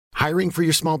Hiring for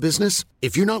your small business?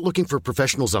 If you're not looking for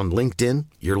professionals on LinkedIn,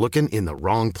 you're looking in the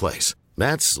wrong place.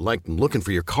 That's like looking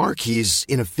for your car keys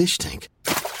in a fish tank.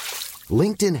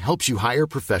 LinkedIn helps you hire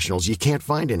professionals you can't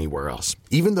find anywhere else,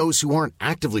 even those who aren't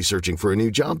actively searching for a new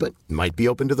job but might be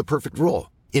open to the perfect role.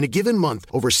 In a given month,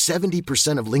 over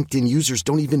 70% of LinkedIn users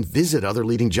don't even visit other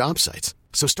leading job sites.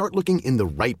 So start looking in the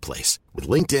right place. With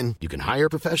LinkedIn, you can hire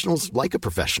professionals like a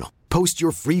professional. Post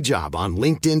your free job on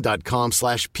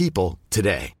linkedin.com/people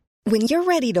today. When you're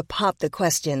ready to pop the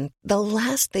question, the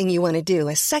last thing you want to do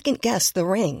is second-guess the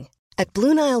ring. At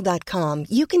BlueNile.com,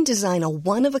 you can design a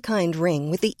one-of-a-kind ring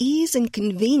with the ease and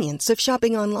convenience of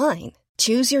shopping online.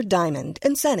 Choose your diamond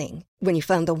and setting. When you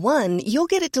find the one, you'll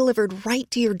get it delivered right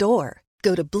to your door.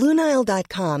 Go to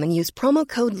BlueNile.com and use promo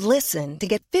code LISTEN to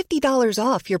get $50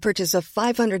 off your purchase of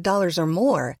 $500 or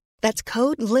more. That's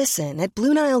code LISTEN at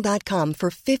BlueNile.com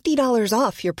for $50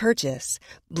 off your purchase.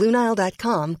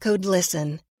 BlueNile.com, code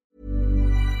LISTEN.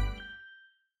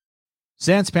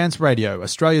 Sans Pants Radio,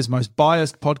 Australia's most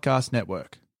biased podcast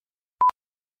network.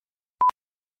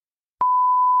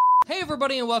 Hey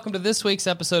everybody and welcome to this week's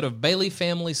episode of Bailey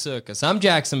Family Circus. I'm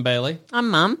Jackson Bailey.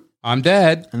 I'm Mum. I'm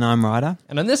Dad. And I'm Ryder.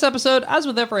 And on this episode, as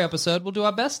with every episode, we'll do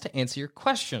our best to answer your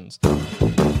questions.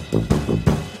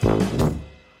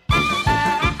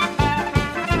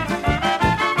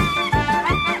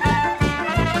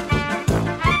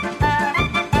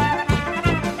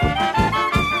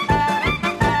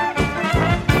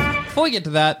 Before we get to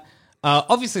that,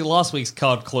 obviously last week's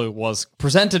card clue was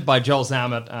presented by Joel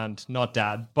Zammett and not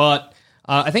Dad, but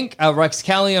I think Rex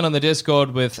Callion on the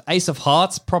Discord with Ace of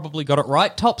Hearts probably got it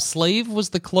right. Top sleeve was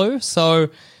the clue, so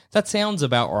that sounds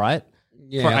about right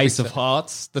for Ace of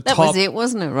Hearts. That was it,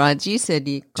 wasn't it, Raj? You said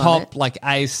you got top, it. like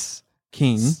Ace.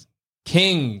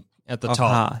 King at the of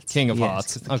top. Hearts. King of Yes,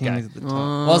 Hearts. 'cause the king is at the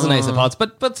top. Wasn't Ace of Hearts,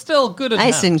 but still good at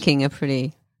Ace and King are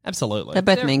pretty... Absolutely. They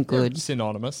both mean they're good.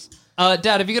 synonymous. Dad,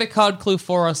 have you got a card clue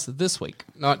for us this week?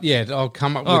 Not yet. I'll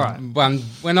come up All with right. one.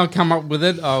 When I come up with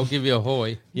it, I'll give you a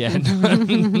hoy. Yeah,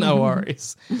 no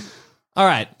worries. All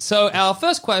right, so our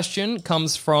first question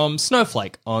comes from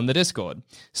Snowflake on the Discord.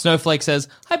 Snowflake says,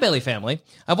 "Hi, Bailey family.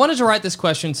 I've wanted to write this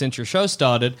question since your show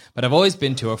started, but I've always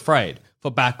been too afraid. For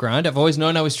background, I've always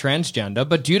known I was transgender,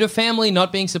 but due to family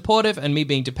not being supportive and me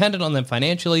being dependent on them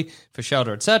financially for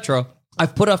shelter, etc.,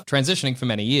 I've put off transitioning for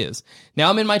many years. Now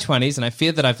I'm in my 20s and I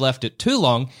fear that I've left it too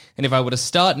long, and if I were to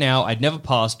start now, I'd never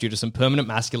pass due to some permanent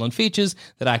masculine features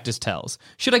that act as tells.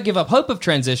 Should I give up hope of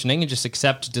transitioning and just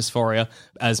accept dysphoria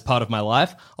as part of my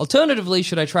life? Alternatively,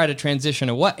 should I try to transition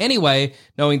anyway,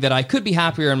 knowing that I could be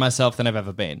happier in myself than I've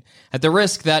ever been? At the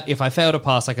risk that if I fail to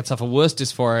pass, I could suffer worse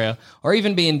dysphoria or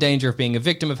even be in danger of being a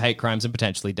victim of hate crimes and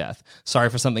potentially death. Sorry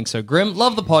for something so grim.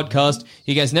 Love the podcast.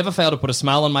 You guys never fail to put a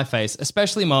smile on my face,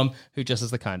 especially Mum, who just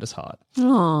has the kindest heart.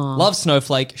 Aww. Love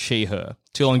Snowflake, she, her."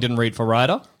 Too long didn't read for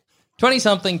Ryder.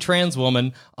 20-something trans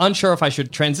woman, unsure if I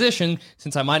should transition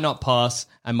since I might not pass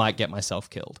and might get myself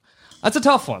killed. That's a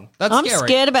tough one. That's I'm scary.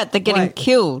 scared about the getting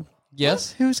killed.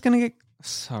 Yes? Who's going to get...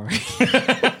 Sorry.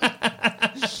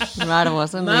 Ryder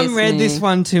wasn't Mum read this listening.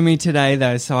 one to me today,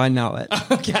 though, so I know it.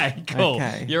 Okay, cool.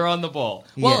 Okay. You're on the ball.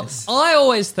 Well, Yes. I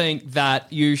always think that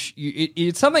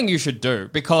it's something you should do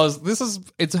because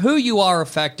it's who you are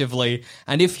effectively,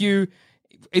 and it's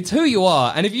who you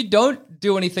are, and if you don't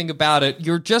do anything about it,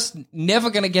 you're just never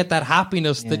going to get that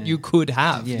happiness that you could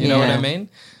have. Yeah. You know what I Yeah. mean?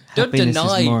 Don't Happiness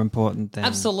deny. is more important than...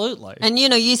 Absolutely. And,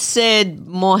 you said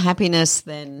more happiness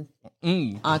than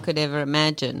I could ever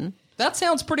imagine. That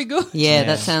sounds pretty good. Yeah,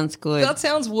 that sounds good. That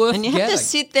sounds worth And you have getting. to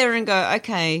sit there and go,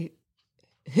 okay,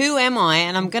 who am I?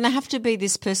 And I'm going to have to be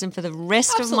this person for the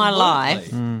rest of my life.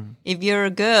 Absolutely. If you're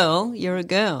a girl, you're a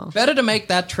girl. Better to make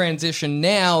that transition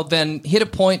now than hit a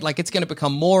point like it's going to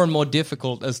become more and more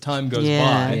difficult as time goes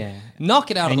Yeah. by. Yeah.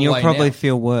 Knock it out of And the you'll way probably now.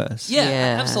 feel worse. Yeah,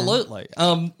 Yeah. absolutely.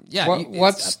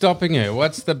 What's stopping you?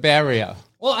 What's the barrier?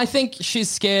 Well, I think she's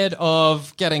scared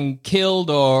of getting killed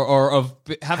or of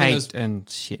having those. Hate and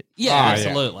shit. Yeah, Oh, yeah.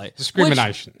 absolutely.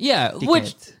 Discrimination.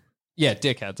 Which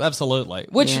dickheads, absolutely.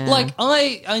 Which, Yeah. like,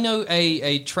 I know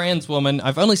a trans woman.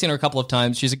 I've only seen her a couple of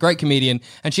times. She's a great comedian,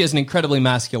 and she has an incredibly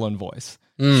masculine voice.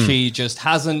 She just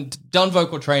hasn't done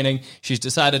vocal training. She's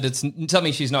decided it's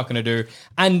something she's not going to do.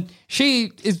 And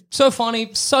she is so funny,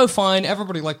 so fine.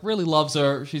 Everybody, like, really loves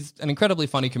her. She's an incredibly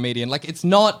funny comedian. Like,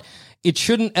 it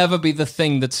shouldn't ever be the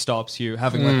thing that stops you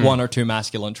having, like, one or two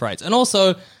masculine traits. And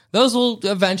also, those will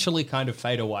eventually kind of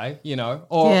fade away,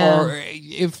 or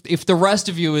if the rest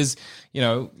of you is,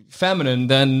 feminine,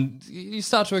 then you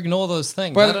start to ignore those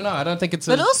things. Well, I don't know. I don't think it's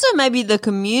But also maybe the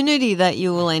community that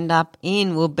you will end up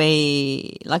in will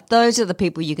be, like, those are the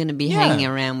people you're going to be hanging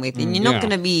around with. And you're not Yeah.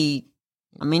 going to be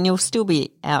I mean, you'll still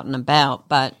be out and about,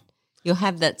 but you'll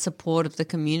have that support of the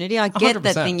community. I get 100%.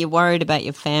 that thing you're worried about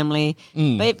your family,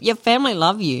 but your family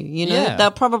love you. You know, Yeah.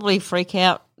 they'll probably freak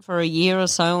out for a year or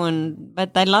so,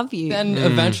 but they love you. Then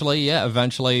eventually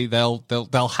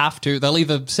they'll have to. They'll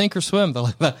either sink or swim. They'll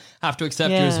either have to accept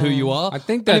you as who you are. I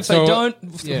think And if that's they all- don't,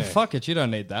 yeah. fuck it. You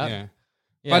don't need that. Yeah.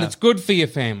 Yeah. But it's good for your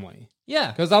family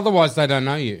Yeah. because otherwise they don't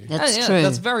know you. That's Yeah, true.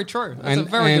 That's very true. That's a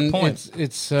very good point.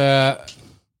 It's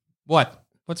What?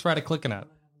 What's Ryder clicking at?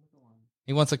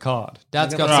 He wants a card.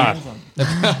 Dad's got some.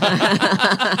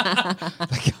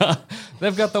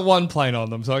 They've got the one plane on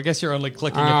them, so I guess you're only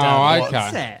clicking it down once.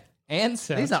 okay. And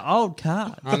set. These are old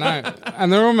cards. I know,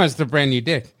 and they're almost a brand new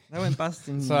deck. They went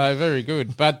busting. So very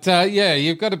good, but yeah,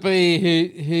 you've got to be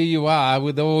who you are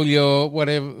with all your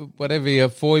whatever your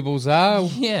foibles are.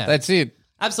 Yeah. That's it.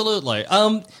 Absolutely.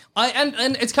 And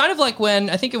it's kind of like when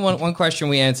I think in one question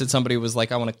we answered, somebody was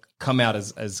like, I want to come out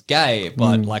as gay,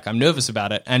 but like I'm nervous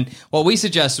about it. And what we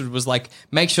suggested was like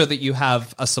make sure that you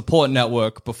have a support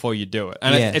network before you do it.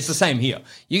 And Yes. it's the same here.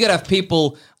 You got to have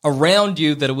people around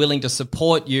you that are willing to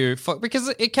support you because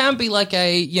it can be like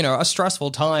a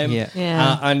stressful time. Yeah.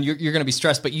 Yeah. And you're going to be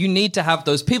stressed, but you need to have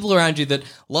those people around you that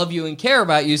love you and care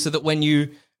about you so that when you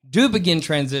do begin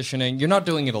transitioning, you're not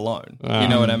doing it alone. You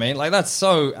know what I mean? Like that's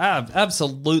so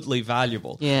absolutely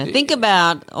valuable. Yeah, think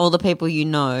about all the people you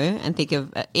know and think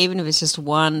of, even if it's just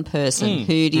one person,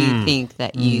 who do you think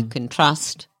that you can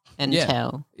trust and Yeah.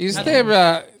 tell? Is there,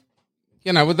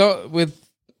 with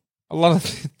a lot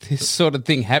of this sort of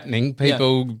thing happening,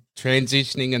 people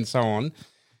transitioning and so on,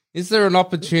 is there an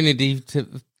opportunity to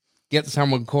get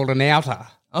someone called an outer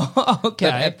Oh,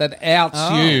 okay. that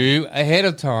outs you ahead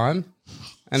of time?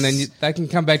 And then they can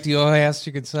come back to your house.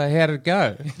 You can say, "How did it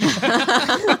go?"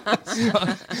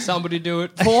 Somebody do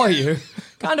it for you.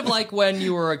 Kind of like when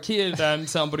you were a kid and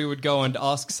somebody would go and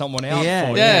ask someone out Yeah.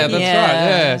 for Yeah, you. that's Yeah. right.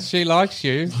 Yeah, she likes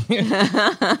you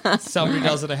Somebody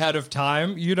does it ahead of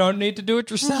time. You don't need to do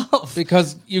it yourself.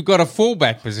 because you've got a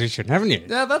fallback position, haven't you?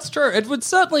 Yeah, that's true. It would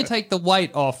certainly take the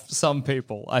weight off some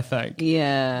people, I think.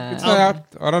 Yeah. So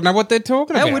I don't know what they're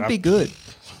talking That about. would be good.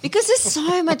 Because there's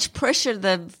so much pressure,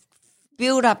 the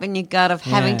build up in your gut of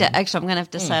having to, actually, I'm going to have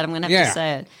to say it, I'm going to have to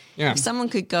say it. Yeah. If someone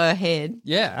could go ahead.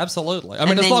 Yeah, absolutely. I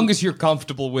mean, And as then- long as you're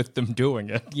comfortable with them doing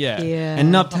it. Yeah. Yeah.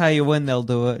 And not tell you when they'll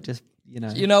do it. Just,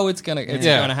 You know it's gonna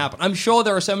happen. I'm sure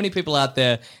there are so many people out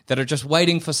there that are just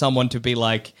waiting for someone to be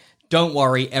like, don't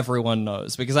worry, everyone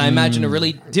knows. Because I imagine a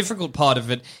really difficult part of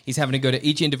it is having to go to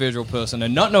each individual person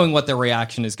and not knowing what their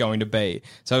reaction is going to be.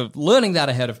 So learning that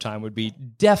ahead of time would be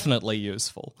definitely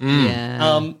useful.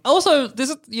 Yeah. Also, this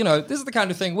is the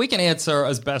kind of thing we can answer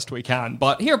as best we can.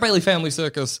 But here at Bailey Family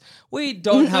Circus, we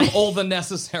don't have all the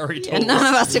necessary tools. None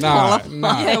of us are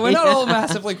qualified. Yeah, we're not all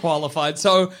massively qualified.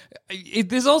 So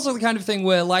there's also the kind of thing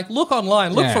where, like, look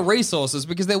online, look for resources,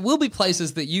 because there will be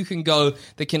places that you can go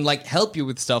that can, like, help you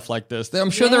with stuff like this. I'm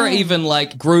sure there are even,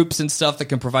 like, groups and stuff that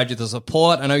can provide you the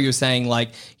support. I know you're saying,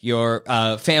 like, your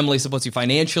family supports you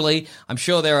financially. I'm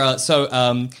sure there are.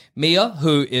 So Mia,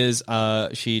 who is,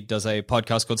 she does a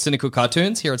podcast called Cynical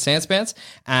Cartoons here at Sanspants,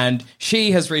 and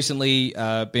she has recently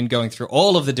been going through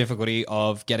all of the difficulty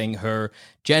of getting her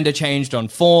gender changed on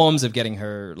forms, of getting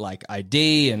her like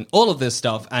ID and all of this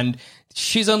stuff. And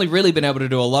she's only really been able to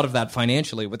do a lot of that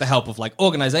financially with the help of like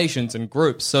organizations and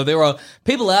groups. So there are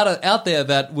people out there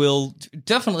that will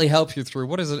definitely help you through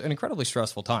what is an incredibly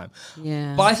stressful time.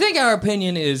 Yeah. But I think our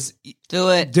opinion is Do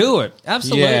it. do it.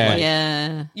 Absolutely. Yeah.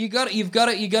 Yeah. You've got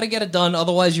to get it done.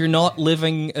 Otherwise you're not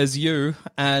living as you.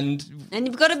 And And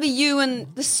you've got to be you, and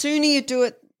the sooner you do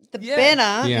it, the Yeah.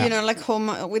 better, Yeah. you know, like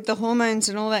with the hormones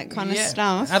and all that kind of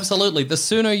stuff. absolutely. The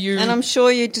sooner you... And I'm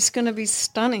sure you're just going to be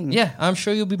stunning. Yeah, I'm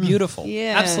sure you'll be beautiful.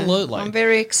 Yeah. Absolutely. I'm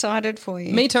very excited for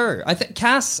you. Me too. I think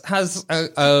Cass has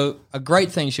a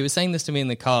great thing. She was saying this to me in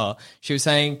the car. She was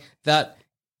saying that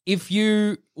if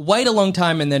you wait a long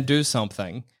time and then do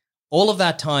something, all of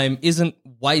that time isn't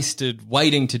wasted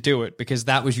waiting to do it, because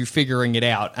that was you figuring it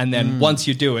out. And then once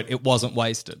you do it, it wasn't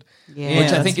wasted. Yeah.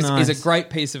 Which I think is that's a nice. great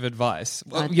piece of advice.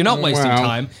 Well, you're not wasting Well,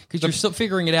 time because you're still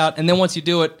figuring it out. And then once you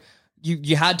do it,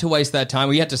 you had to waste that time,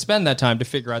 or you had to spend that time to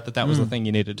figure out that was the thing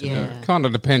you needed to do. Kind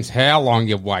of depends how long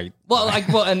you wait. Well,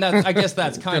 and I guess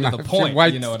that's kind of the if you point.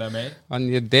 wait You know what I mean? On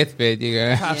your deathbed, you go.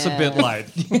 Perhaps a bit late.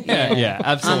 yeah,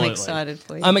 absolutely. I'm excited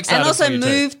for you. I'm excited And also for you too.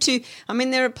 move to, I mean,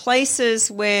 there are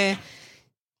places where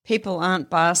people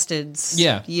aren't bastards.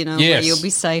 Yeah. You know, Yes. where you'll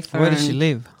be safer. Where does she and-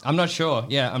 live? I'm not sure.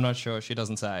 Yeah, I'm not sure. She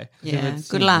doesn't say. Yeah.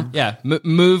 Good luck. Yeah,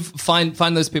 move. Find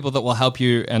those people that will help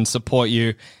you and support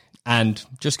you, and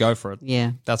just go for it.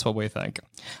 Yeah. That's what we think.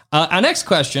 Our next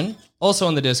question, also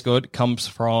on the Discord, comes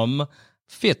from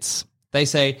Fitz. They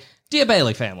say, Dear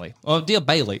Bailey family, or Dear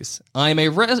Baileys, I am a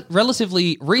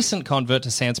relatively recent convert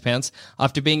to Sans Pants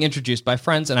after being introduced by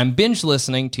friends, and I'm binge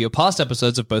listening to your past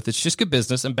episodes of both It's Just Good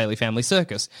Business and Bailey Family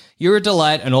Circus. You're a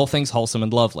delight and all things wholesome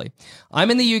and lovely.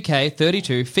 I'm in the UK,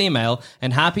 32, female,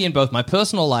 and happy in both my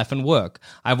personal life and work.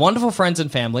 I have wonderful friends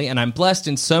and family, and I'm blessed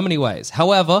in so many ways.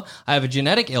 However, I have a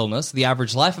genetic illness, the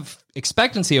average life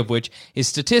expectancy of which is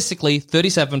statistically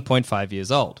 37.5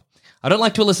 years old. I don't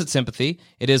like to elicit sympathy,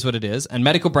 it is what it is, and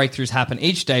medical breakthroughs happen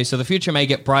each day, so the future may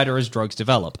get brighter as drugs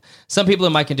develop. Some people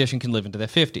in my condition can live into their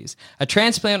 50s. A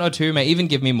transplant or two may even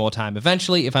give me more time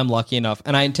eventually if I'm lucky enough,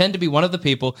 and I intend to be one of the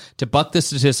people to buck the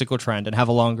statistical trend and have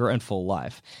a longer and full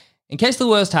life. In case the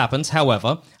worst happens,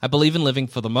 however, I believe in living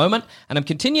for the moment, and I'm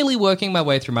continually working my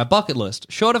way through my bucket list.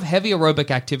 Short of heavy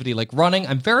aerobic activity like running,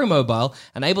 I'm very mobile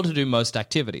and able to do most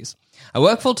activities. I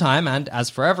work full-time, and, as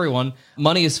for everyone,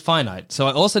 money is finite, so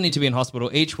I also need to be in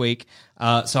hospital each week,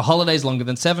 so holidays longer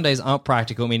than 7 days aren't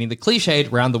practical, meaning the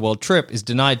cliched round-the-world trip is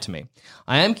denied to me.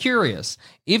 I am curious,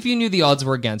 if you knew the odds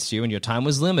were against you and your time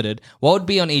was limited, what would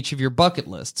be on each of your bucket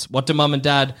lists? What do Mum and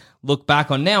Dad look back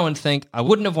on now and think, I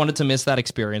wouldn't have wanted to miss that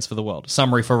experience for the world?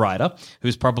 Summary for Ryder,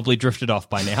 who's probably drifted off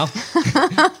by now.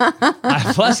 I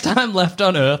have less time left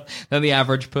on Earth than the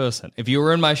average person. If you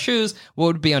were in my shoes, what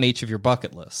would be on each of your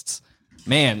bucket lists?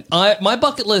 Man, my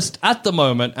bucket list at the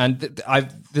moment, and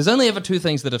there's only ever two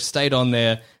things that have stayed on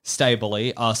there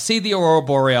stably, are see the Aurora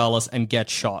Borealis and get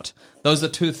shot. Those are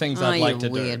two things I'd like to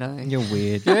weirdo. do. You're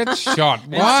weird. Get shot. See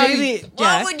Why? the-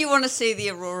 Why Jack, would you want to see the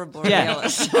Aurora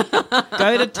Borealis? go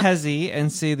to Tassie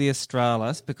and see the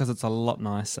Australis because it's a lot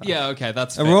nicer. Yeah, okay,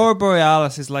 that's fair. Aurora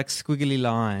Borealis is like squiggly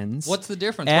lines. What's the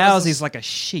difference? Ours is like a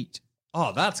sheet.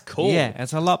 Oh, that's cool. Yeah,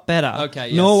 it's a lot better. Okay,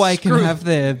 yes. Norway Screw- can have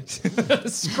their...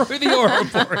 Screw the Aurora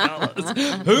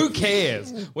Borealis. Who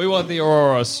cares? We want the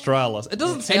Aurora Australis. It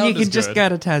doesn't sound And you can as just good. go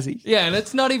to Tassie. Yeah, and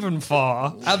it's not even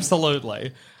far.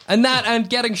 Absolutely. And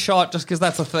getting shot just because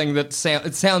that's a thing that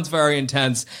it sounds very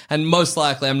intense, and most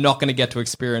likely I'm not going to get to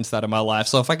experience that in my life.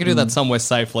 So if I could do that somewhere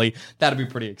safely, that'd be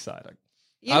pretty exciting.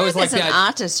 You I know, always there's like an the-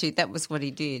 artist who that was what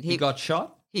he did. He got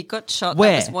shot? He got shot.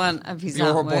 Where? That was one of his The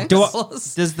Aurora artworks.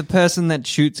 Borealis. Does the person that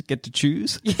shoots get to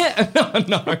choose? Yeah,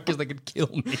 no, because they could kill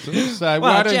me. So why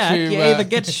Well, don't Jack, you... either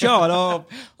get shot or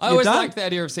I you're always done. like the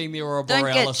idea of seeing the Aurora Don't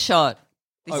Borealis. get shot.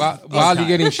 This is- while you're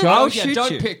getting Oh, shot... yeah, shoot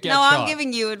don't you. pick get no, shot. I'm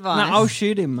giving you No, advice. I'll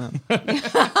shoot him, Mum.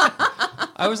 I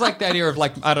always like the idea of,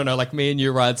 like, I don't know, like me and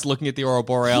you, Rides, looking at the Aurora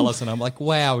Borealis, and I'm like,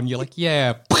 wow, and you're like,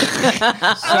 yeah.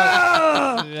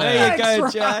 There you go,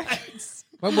 Jack.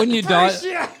 Well, when you die,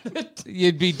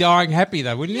 you'd be dying happy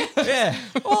though, wouldn't you? Yeah.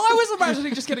 Well, I was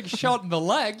imagining just getting shot in the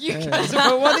leg. You guys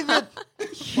But what if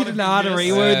it hit an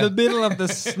artery? We're in the middle of the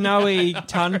snowy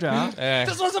tundra.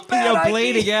 This was a And bad you're idea.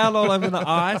 bleeding out all over the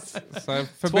ice. So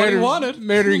for what he murdering, wanted.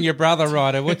 murdering your brother,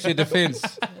 Ryder, what's your defence?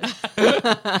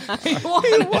 He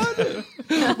wanted.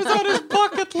 It was on his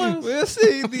bucket list. We'll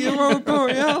see the Aurora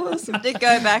Borealis. To go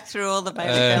back through all the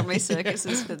Bailey Family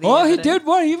circuses for the Well, he evidence. did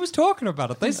what he was talking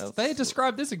about. It. They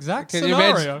described this exact Can you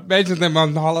scenario. imagine them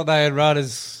on holiday and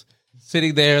Ryder's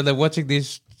sitting there and they're watching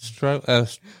this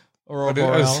Aurora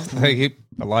Borealis.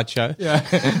 a light show. Yeah.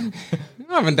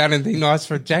 I haven't done anything nice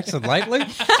for Jackson lately.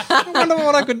 I wonder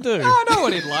what I could do. I know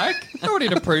what he'd like. I know what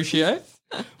he'd appreciate.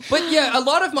 But yeah, a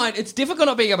lot of mine, it's difficult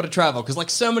not being able to travel because, like,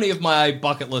 so many of my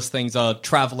bucket list things are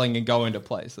traveling and going to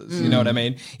places. You know what I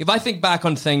mean? If I think back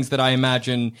on things that I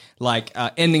imagine, like,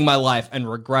 ending my life and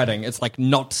regretting, it's like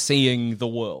not seeing the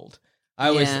world. I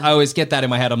always get that in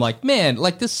my head. I'm like, man,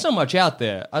 like, there's so much out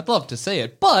there. I'd love to see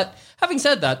it. But having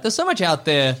said that, there's so much out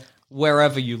there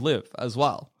wherever you live as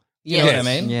well. You know what I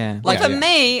mean? Yeah. Like for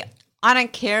me, I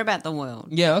don't care about the world.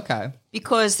 Yeah, okay.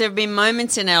 Because there have been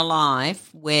moments in our life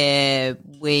where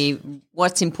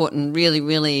what's important really,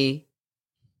 really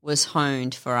was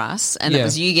honed for us. And it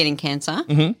was you getting cancer.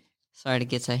 Mm-hmm. Sorry to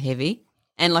get so heavy.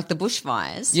 And like the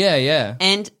bushfires. Yeah, yeah.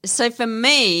 And so for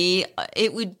me,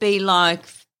 it would be like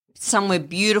somewhere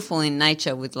beautiful in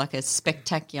nature with like a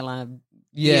spectacular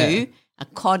view, a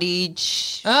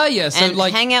cottage. Oh, yeah. So, and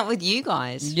like, hang out with you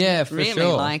guys. Yeah, for really,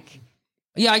 sure. Like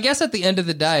yeah, I guess at the end of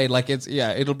the day, like,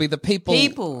 it'll be the people.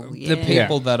 People, yeah. The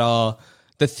people that are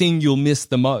the thing you'll miss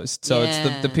the most. So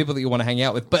it's the people that you want to hang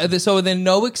out with. But so are there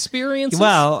no experiences?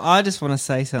 Well, I just want to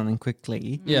say something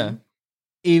quickly. yeah.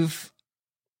 If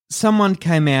someone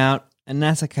came out and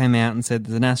NASA came out and said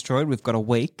there's an asteroid, we've got a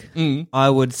week, I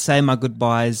would say my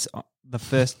goodbyes the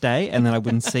first day and then I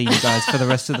wouldn't see you guys for the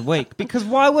rest of the week. Because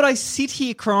why would I sit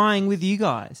here crying with you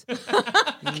guys?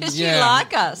 because you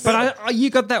like us. But you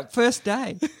got that first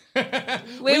day.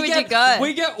 Where would you go?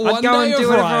 We get one I'd go day and do of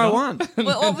whatever I Ryder. want.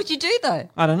 What would you do though?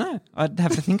 I don't know. I'd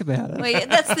have to think about it. Well, yeah,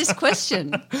 that's this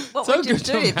question. What So would you good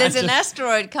to do? There's an imagine.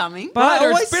 asteroid coming. But I Ryder,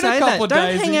 always it's been say a couple that. Don't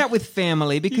days hang and- out with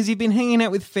family because you've been hanging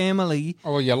out with family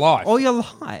All your life. all your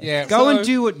life. Yeah, Go so- and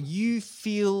do what you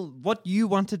feel, what you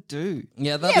want to do.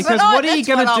 Yeah, that's Yeah, Because but what are you that's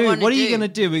going what I to do? wanna What are you do. going to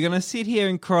do? We're going to sit here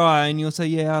and cry and you'll say,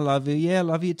 yeah, I love you. Yeah, I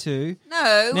love you too. No,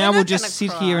 Now we're we'll not just gonna sit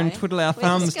cry. here and twiddle our We're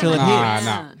thumbs just till it gonna hits.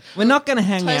 No, hang no. out. We're not going to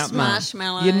hang Toast out, Mum.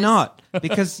 marshmallows. You're not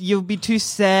because you'll be too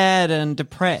sad and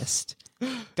depressed.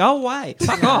 Go away.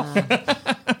 Fuck off.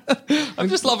 I'm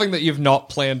just loving that you've not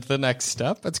planned the next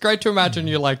step. It's great to imagine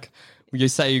you like you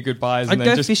say your goodbyes and I'd then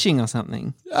go just fishing or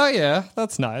something. oh yeah,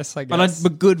 that's nice. I But guess. I'd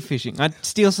be good fishing. I'd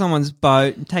steal someone's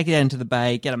boat and take it out into the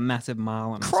bay, get a massive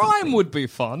marlin. or Crime something. would be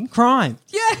fun. Crime.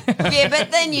 Yeah,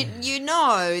 but then you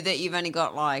know that you've only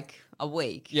got like a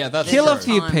week. Yeah, that's Kill a true.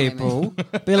 few Time people.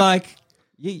 Be like,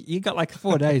 you got like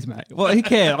 4 days, mate. Well, who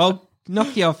cares? I'll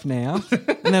knock you off now,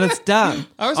 and then it's done.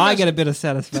 was I imagine- get a bit of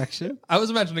satisfaction. I was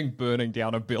imagining burning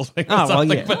down a building or Oh, well,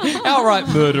 something, yeah. but outright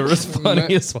murder is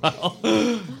funny as well.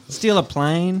 Steal a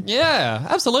plane. Yeah,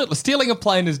 absolutely. Stealing a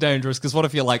plane is dangerous because what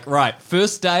if you're like, right,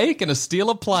 first day, gonna steal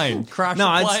a plane, crash No, a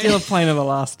I'd plane? steal a plane on the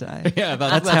last day. Yeah,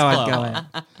 that's how I'd clever.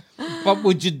 go out. What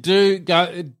would you do?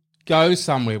 Go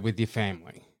somewhere with your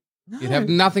family. You'd have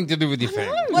nothing to do with your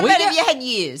family. What about if you had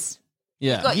years?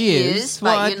 Yeah, Got Years? years, but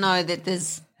Well, you know that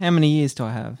there's, How many years do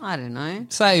I have? I don't know.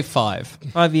 say 5.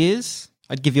 5 years?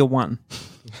 I'd give you 1.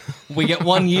 We get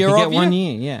 1 year You of get you? 1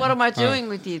 year, yeah. What am I doing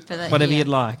with you for that Whatever year? you'd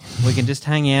like. We can just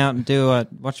hang out and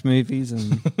watch movies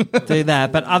and do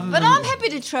that. But other But than I'm happy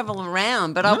to travel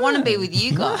around, but I want to be with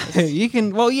you guys. you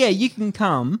can, well, yeah, you can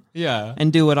come Yeah.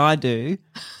 and do what I do.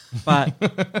 But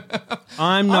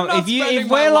I'm not. I'm not if spending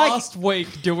we're my like, last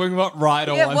week doing what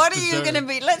Ryder Yeah, wants what to are you do. going to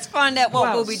be? Let's find out what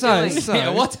Well, we'll be so- doing. so- Yeah,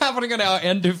 what's happening on our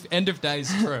end of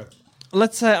days trip?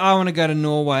 let's say I want to go to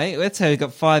Norway. Let's say we've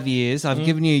got 5 years. I've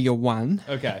given you your 1.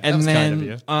 Okay, that and was then kind of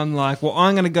you. I'm like, well,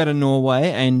 I'm going to go to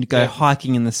Norway and go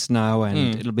hiking in the snow,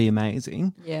 and it'll be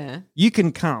amazing. Yeah. You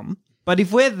can come, but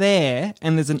if we're there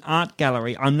and there's an art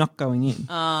gallery, I'm not going in.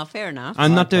 Fair enough.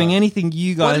 I'm not doing anything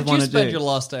you What guys did you want to spend do. your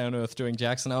last day on Earth doing,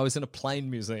 Jackson? I was in a plane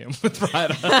museum with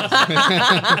Ryder.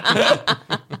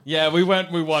 Yeah, we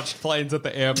watched planes at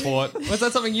the airport. Was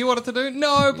that something you wanted to do?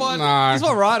 No, but No. it's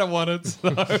what Ryder wanted. So.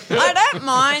 I don't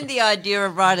mind the idea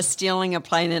of Ryder stealing a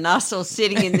plane and us all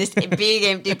sitting in this big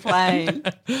empty plane,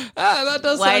 That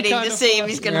does sound waiting kind to of see fun. if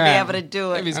he's going to Yeah. be able to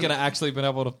do If it. he's going to actually been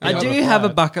able to. I do have a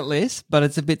bucket list, but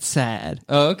it's a bit sad.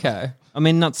 Oh, okay. I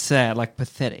mean, not sad, like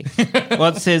pathetic.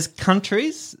 Well, it says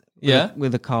countries Yeah.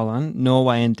 with a colon,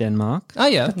 Norway and Denmark. Oh,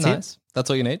 yeah, That's nice. it. That's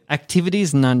all you need.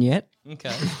 Activities, none yet.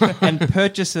 Okay. And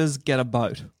purchases, get a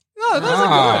boat. Oh, those are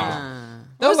good.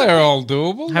 Well, they're all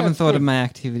doable. Haven't That's thought good. of my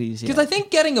activities yet. Because I think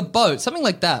getting a boat, something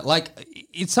like that, like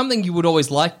it's something you would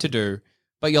always like to do,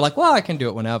 but you're like, well, I can do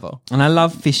it whenever. And I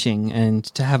love fishing, and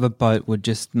to have a boat would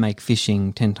just make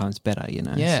fishing 10 times better, you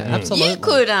know? Yeah, So- absolutely. You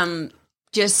could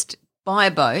just buy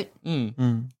a boat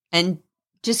and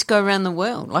just go around the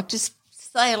world, like just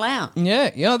sail out. Yeah,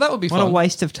 that would be What fun. a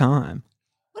waste of time.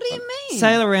 What do you mean?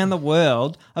 Sail around the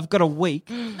world. I've got a week.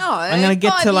 No, I'm going to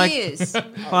get 5 to like years.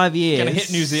 5 years. Gonna hit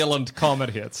New Zealand comet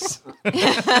hits.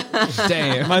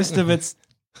 Damn. Most of it's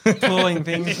pulling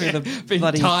things through the Being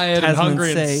bloody tired and Tasman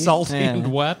hungry and Sea. salty Yeah.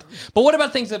 and wet. But what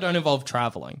about things that don't involve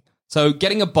traveling? So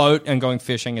getting a boat and going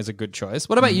fishing is a good choice.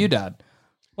 What about you, Dad?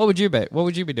 What would you be? What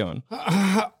would you be doing?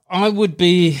 I would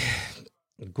be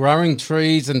growing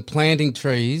trees and planting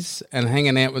trees and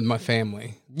hanging out with my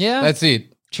family. Yeah, That's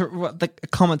it. The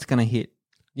comet's going to hit.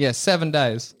 yeah. 7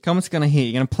 days. Comet's going to hit.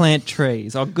 You're going to plant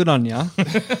trees. Oh, good on you.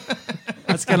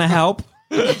 That's going to help.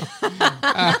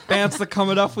 Bounce the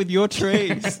comet off with your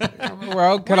trees.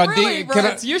 Well, can I Really, dig? Can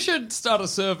Brad, you should start a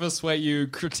service where you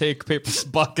critique people's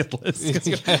bucket lists. 'cause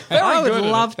you're very I would good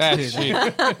at love that to do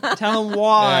shit. that. Tell them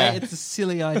why Yeah. it's a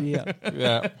silly idea.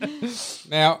 Yeah.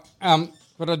 Now,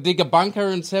 could I dig a bunker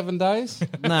in 7 days? No,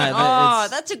 but Oh, it's-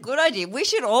 that's a good idea. We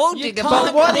should all dig a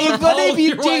can't- bunker. What if you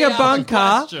your way dig a out of the bunker?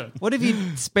 question. What if you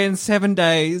spend 7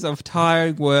 days of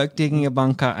tired work digging a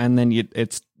bunker and then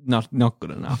it's not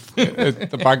good enough?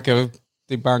 The bunker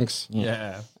debunks.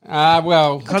 Yeah.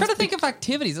 Well, I'm trying to think of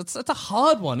activities. It's a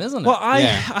hard one, isn't it? Well, I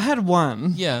Yeah. had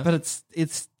one. Yeah. but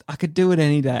it's I could do it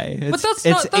any day. It's, that's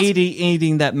it's not- that's-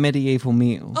 eating that medieval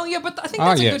meal. Oh yeah, but I think Oh,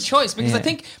 that's a yes. good choice because I Yeah.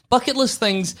 think bucket list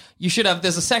things you should have.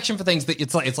 There's a section for things that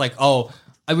it's like oh,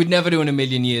 I would never do in a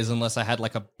million years unless I had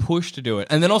like a push to do it,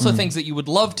 and then also things that you would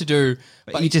love to do,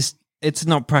 But you just it's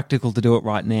not practical to do it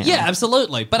right now. Yeah,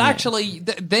 absolutely. But actually,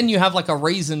 then you have like a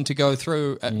reason to go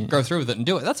through with it and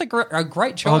do it. That's a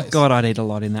great choice. Oh God, I'd eat a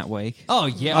lot in that week. Oh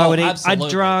yeah, I would eat absolutely.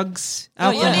 drugs,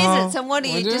 What alcohol. is it? So what do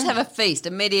you just have a feast,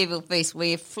 a medieval feast where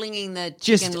you're flinging the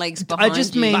chicken legs behind I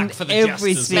just you, mean Back for the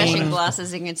jesters. smashing everything.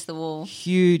 glasses against the wall?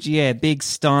 Huge, big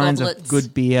steins Goblets. of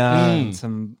good beer, and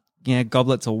some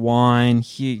goblets of wine,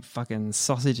 huge fucking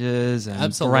sausages and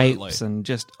Absolutely. grapes, and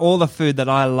just all the food that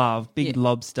I love. Big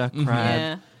lobster, crab,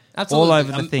 Yeah. Absolutely. all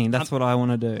over the thing. That's what I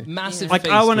want to do. Massive Like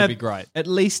feast I want would to be great. at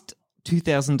least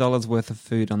 $2,000 worth of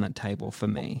food on that table for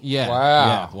me. Yeah.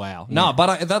 Wow. Yeah, wow. No,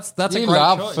 but that's a You great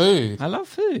love choice. food. I love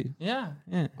food. Yeah.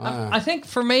 Yeah. I think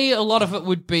for me, a lot of it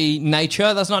would be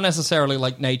nature. That's not necessarily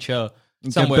like nature Go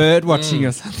somewhere. bird watching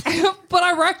or something. But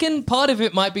I reckon part of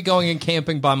it might be going and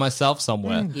camping by myself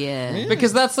somewhere. Yeah.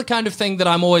 Because that's the kind of thing that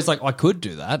I'm always like, I could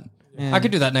do that. I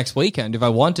could do that next weekend if I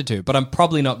wanted to, but I'm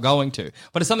probably not going to.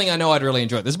 But it's something I know I'd really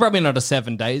enjoy. This is probably not a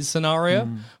 7 days scenario,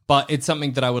 but it's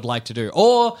something that I would like to do.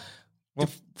 Or, Well,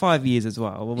 5 years as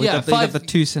well. Well, we Yeah, got the, you got 5 the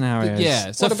two scenarios.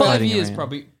 yeah, so What 5 floating years around.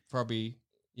 probably,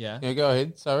 yeah. Yeah, go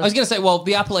ahead. Sorry. I was going to say, well,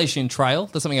 the Appalachian Trail,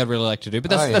 that's something I'd really like to do,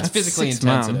 but that's, Oh, yeah. that's That's physically 6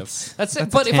 intensive. months. That's it.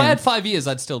 That's But a if I had 10. 5 years,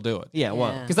 I'd still do it. Yeah,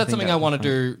 well. Yeah. Because that's something I want to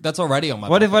do. That's already on my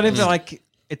What if bucket like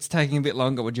it's taking a bit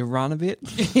longer? Would you run a bit?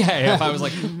 list. Yeah, if I was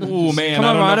like, oh man, Come I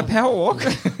on, don't ride know. a power walk.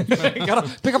 Gotta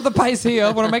pick up the pace here.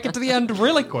 I want to make it to the end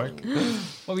really quick.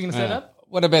 What were you going to say, Dad?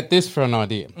 What about this for an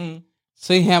idea?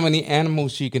 See how many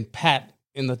animals you can pat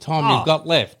in the time you've got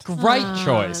left. Great I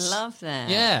choice. love that.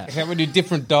 Yeah. How many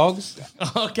different dogs?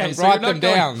 Okay, And so write you're them not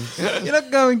going- down. You're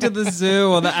not going to the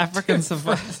zoo or the African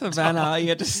savannah.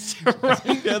 You're just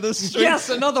running down the street. Yes,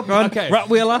 another. Go on, Okay.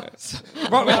 Rottweiler.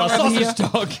 Rottweiler, Over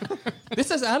sausage dog. This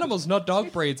says animals, not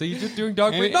dog breeds. Are you just doing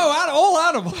dog breeds? No, all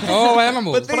animals. All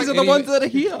animals. But these are the ones that are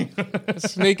here.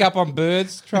 Sneak up on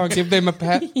birds, try and give them a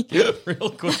pat. Real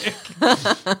quick.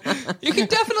 You can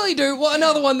definitely do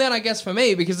another one then, I guess, for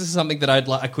me, because this is something that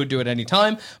I could do at any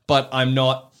time, but I'm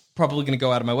not probably going to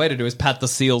go out of my way to do is pat the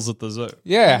seals at the zoo.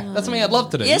 Yeah. That's something I'd love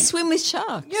to do. Yeah, swim with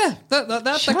sharks. Yeah, that's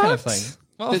that kind of thing.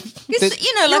 Well, Because,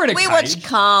 you know, You're like in a we cage. watched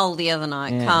Carl the other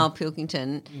night, Carl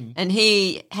Pilkington, and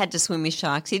he had to swim with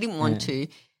sharks. He didn't want to.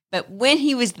 But when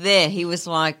he was there, he was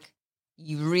like,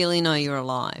 you really know you're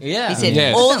alive. Yeah. He said,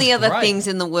 Yeah. all That the sounds other great. things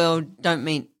in the world don't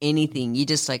mean anything. You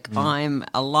just like, I'm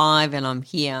alive and I'm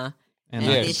here. And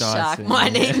I this could die shark soon.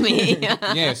 might eat me.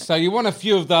 Yeah, so you want a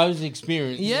few of those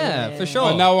experiences. yeah, for sure.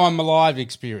 I know I'm alive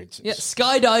experiences. Yeah,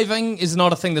 skydiving is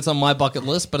not a thing that's on my bucket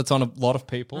list, but it's on a lot of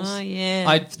people's. Oh, yeah.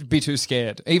 I'd be too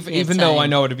scared. Even though same. I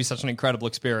know it'd be such an incredible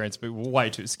experience, but way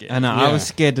too scared. I know. I Yeah. was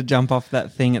scared to jump off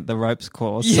that thing at the ropes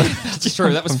course. Yeah, that's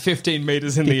true. That was 15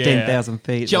 meters in the air. 15,000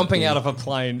 feet. Jumping out of a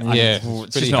plane. Yeah, it's it's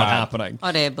just pretty not hard. happening.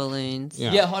 Hot air balloons.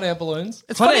 Yeah. Hot air balloons.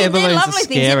 It's Hot funny. air They're balloons are lovely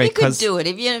things. scary If you could 'cause- do it,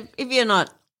 if you're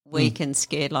not weak and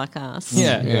scared like us,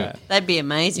 Yeah. that'd be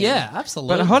amazing. Yeah,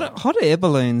 absolutely. But hot air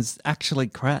balloons actually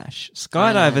crash.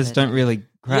 Skydivers don't really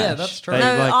crash. Yeah, that's true. They,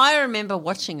 No, like- I remember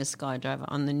watching a skydiver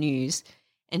on the news,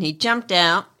 and he jumped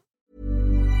out.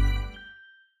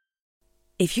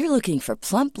 If you're looking for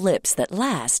plump lips that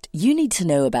last, you need to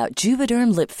know about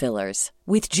Juvederm lip fillers.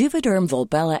 With Juvederm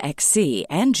Volbella XC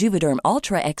and Juvederm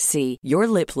Ultra XC, your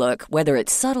lip look, whether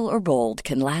it's subtle or bold,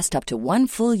 can last up to 1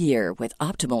 full year with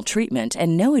optimal treatment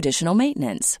and no additional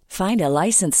maintenance. Find a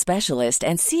licensed specialist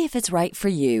and see if it's right for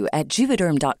you at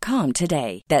Juvederm.com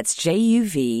today. That's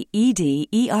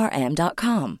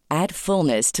JUVEDERM.com. Add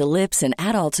fullness to lips in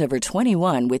adults over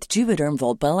 21 with Juvederm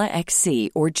Volbella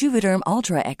XC or Juvederm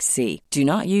Ultra XC. Do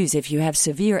not use if you have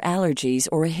severe allergies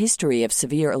or a history of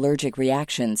severe allergic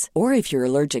reactions, or if you're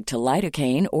allergic to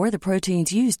lidocaine or the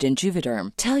proteins used in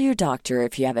Juvederm. Tell your doctor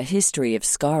if you have a history of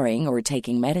scarring or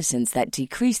taking medicines that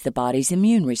decrease the body's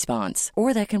immune response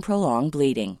or that can prolong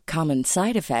bleeding. Common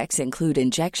side effects include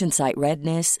injection site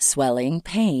redness, swelling,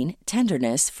 pain,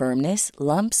 tenderness, firmness,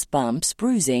 lumps, bumps,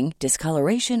 bruising,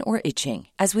 discoloration, or itching.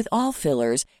 As with all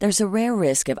fillers, there's a rare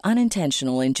risk of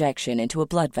unintentional injection into a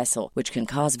blood vessel, which can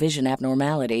cause vision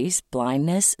abnormalities,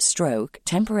 blindness, stroke,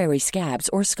 temporary scabs,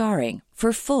 or scarring.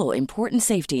 For full, important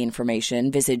safety information,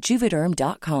 visit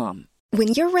Juvederm.com. When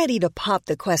you're ready to pop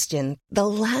the question, the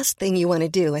last thing you want to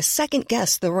do is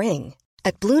second-guess the ring.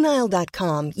 At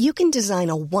BlueNile.com, you can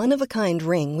design a one-of-a-kind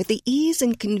ring with the ease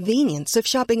and convenience of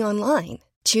shopping online.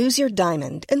 Choose your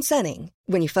diamond and setting.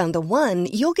 When you find the one,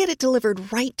 you'll get it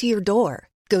delivered right to your door.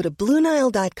 Go to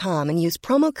BlueNile.com and use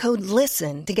promo code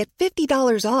LISTEN to get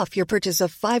 $50 off your purchase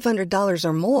of $500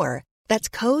 or more. That's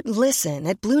code LISTEN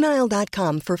at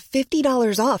BlueNile.com for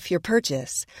 $50 off your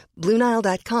purchase.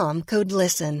 BlueNile.com, code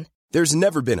LISTEN. There's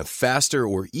never been a faster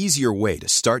or easier way to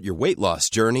start your weight loss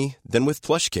journey than with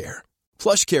PlushCare.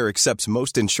 PlushCare accepts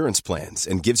most insurance plans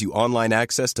and gives you online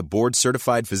access to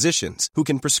board-certified physicians who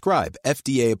can prescribe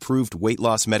FDA-approved weight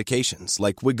loss medications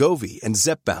like Wegovy and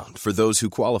Zepbound for those who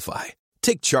qualify.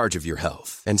 Take charge of your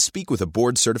health and speak with a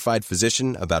board-certified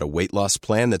physician about a weight loss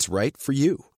plan that's right for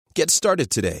you. Get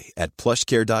started today at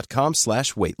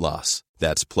plushcare.com/weight loss.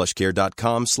 That's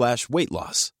plushcare.com/weight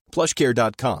loss.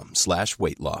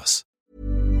 plushcare.com/weight loss.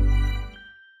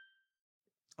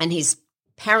 And his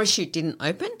parachute didn't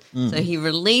open, so he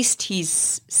released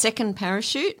his second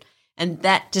parachute, and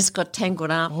that just got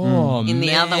tangled up in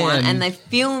the other one. And they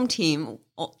filmed him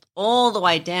all the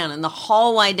way down, and the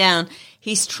whole way down,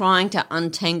 he's trying to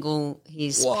untangle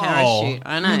his parachute.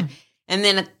 I know. And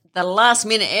then at the last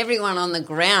minute, everyone on the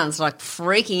ground's like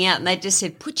freaking out, and they just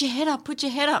said, "Put your head up, put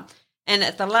your head up." And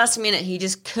at the last minute, he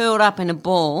just curled up in a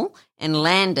ball and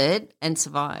landed and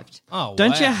survived. Oh,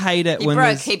 Don't you hate it He when broke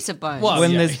there's, heaps of bones.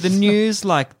 when there's the news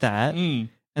like that and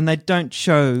they don't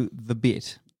show the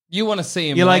bit? You want to see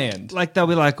him You're land. like they'll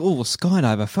be like, "Oh,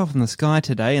 skydiver fell from the sky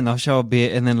today," and they'll show a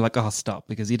bit, and then like, "Oh, stop,"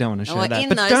 because you don't want to show Well, that. in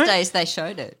But those don't- days, they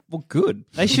showed it. well, good.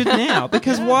 They should now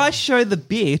because why show the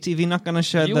bit if you're not going to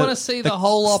show? You want to see the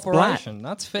whole splat? operation.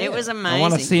 That's fair. It was amazing. I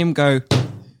want to see him go.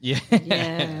 Yeah.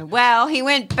 Yeah. Well, he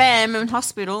went bam in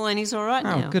hospital, and he's all right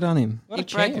Oh, now. good on him. He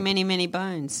broke many, many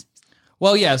bones.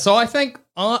 Well, yeah. So I think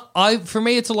for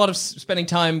me, it's a lot of spending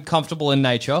time comfortable in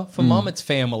nature. For Mum, it's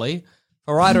family.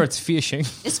 For Ryder, it's fishing.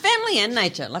 It's family and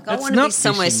nature. Like, I That's want to be not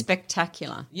somewhere fishing.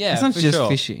 spectacular. Yeah, It's not for just sure.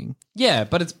 fishing, Yeah,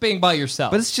 but it's being by yourself.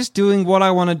 but it's just doing what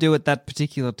I want to do at that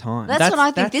particular time. That's what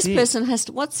I think that's this it. person has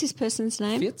to. What's this person's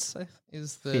name? Fitz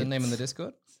is the name in the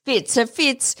Discord. Fitz. So,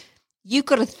 Fitz, you've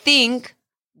got to think,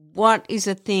 what is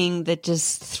a thing that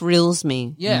just thrills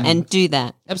me? Yeah. And do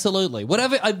that. Absolutely.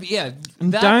 Whatever. Yeah.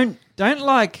 And that- don't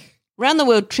like. Round the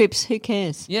world trips, who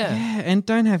cares? Yeah. Yeah, and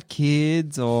don't have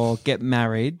kids or get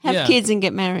married. Have Yeah. kids and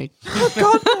get married. Oh,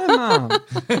 God, no, Mum.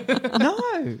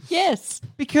 No. Yes.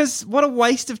 Because what a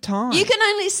waste of time. You can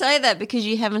only say that because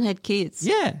you haven't had kids.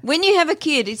 Yeah. When you have a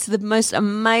kid, it's the most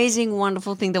amazing,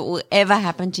 wonderful thing that will ever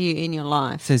happen to you in your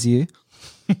life, Says you.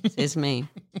 says me.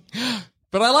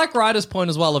 But I like Ryder's point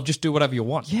as well of just do whatever you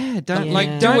want. Yeah, don't Yeah.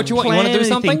 Like, do what you want. You plan wanna do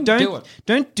anything. something? Don't, Do it.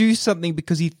 Don't do something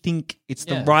because you think it's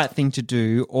the Yeah. right thing to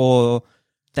do or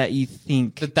that you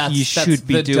think That's you should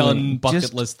be the doing. done bucket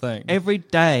Just list thing. Every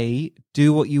day,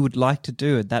 do what you would like to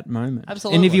do at that moment. And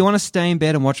Absolutely. if you want to stay in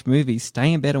bed and watch movies,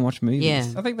 stay in bed and watch movies. Yeah.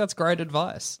 I think that's great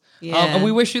advice. Yeah. And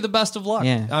we wish you the best of luck.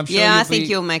 Yeah. I'm sure Yeah, I you'll think be-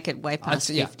 you'll make it way past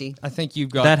 50. I think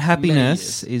you've got That many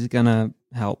happiness years. is going to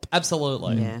help.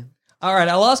 Absolutely. Yeah. All right,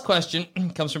 our last question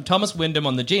comes from Thomas Wyndham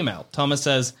on the Gmail. Thomas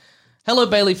says, "Hello,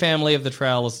 Bailey family of the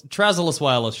Trouserless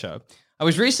Wireless Show. I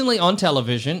was recently on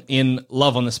television in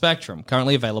Love on the Spectrum,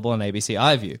 currently available on ABC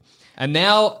iView, and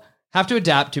now have to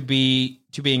adapt to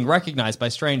being recognized by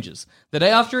strangers. The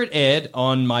day after it aired,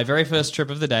 on my very first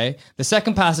trip of the day, the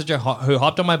second passenger who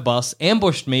hopped on my bus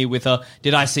ambushed me with a,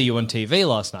 'Did I see you on TV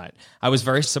last night?' I was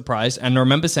very surprised and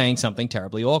remember saying something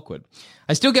terribly awkward.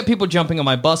 I still get people jumping on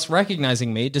my bus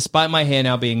recognizing me, despite my hair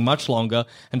now being much longer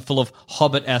and full of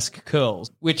Hobbit-esque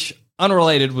curls, which,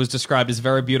 unrelated, was described as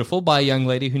very beautiful by a young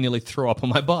lady who nearly threw up on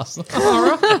my bus.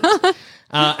 All right.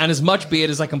 And as much beard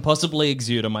as I can possibly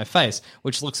exude on my face,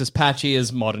 which looks as patchy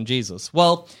as modern Jesus.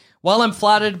 Well, while I'm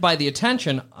flattered by the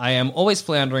attention, I am always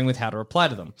floundering with how to reply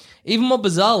to them. Even more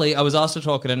bizarrely, I was asked to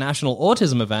talk at a national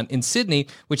autism event in Sydney,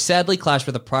 which sadly clashed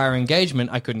with a prior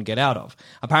engagement I couldn't get out of.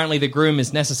 Apparently the groom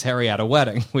is necessary at a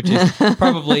wedding, which is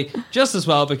probably just as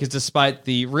well because despite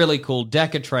the really cool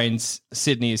Deca trains,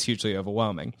 Sydney is hugely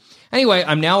overwhelming. Anyway,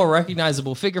 I'm now a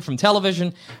recognizable figure from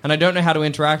television, and I don't know how to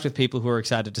interact with people who are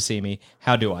excited to see me.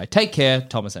 How do I? Take care,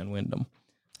 Thomas N. Wyndham.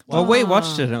 Well, we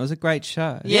watched it and it was a great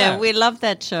show. Yeah, Yeah. we love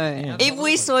that show. If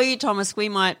we saw you, Thomas, we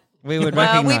might. We would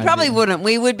Well, we recognise probably you. wouldn't.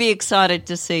 We would be excited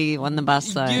to see you on the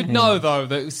bus, though. You'd know, though,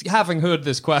 that having heard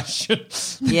this question,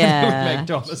 Yeah. it would make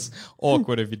Thomas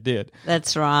awkward if you did.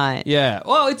 That's right. Yeah.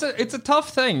 Well, it's a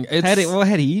tough thing. It's, How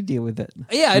do you deal with it?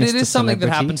 yeah, it Mr. is something that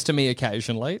Celebrity? happens to me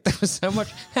occasionally. There was so much.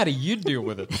 How do you deal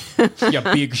with it? You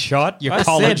big shot. You I said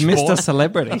college boy. Mr.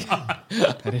 Celebrity.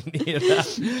 I didn't hear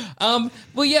that.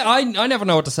 Well, yeah, I never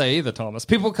know what to say either, Thomas.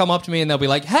 People come up to me and they'll be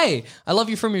like, "Hey, I love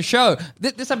you from your show."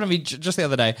 This happened to me just the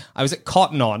other day. I was at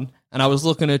Cotton On and I was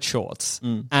looking at shorts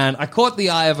and I caught the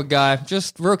eye of a guy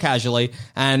just real casually,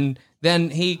 and then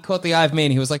he caught the eye of me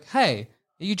and he was like, "Hey,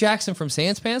 are you Jackson from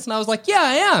Sans Pants?" And I was like, "Yeah,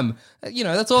 I am. You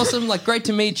know, that's awesome. Like, great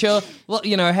to meet you. Well,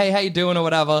 you know, hey, how you doing or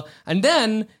whatever." And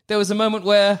then there was a moment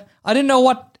where I didn't know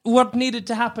what what needed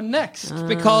to happen next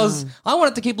because I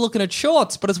wanted to keep looking at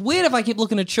shorts, but it's weird if I keep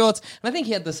looking at shorts. And I think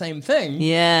he had the same thing.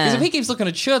 Yeah. Because if he keeps looking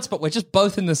at shorts, but we're just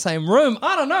both in the same room,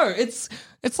 I don't know. It's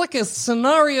like a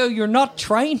scenario you're not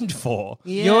trained for.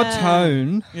 Yeah. Your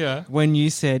tone Yeah. when you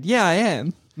said, "Yeah, I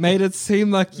am," made it seem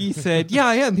like you said, "Yeah,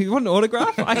 I am. You want an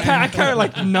autograph?" I carry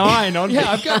like 9 on me. Yeah,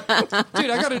 I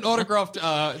got an autographed.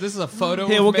 This is a photo.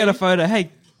 Here, of we'll me. get a photo. Hey,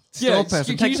 Yeah, store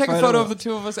person, can you take a photo of the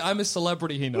two of us? I'm a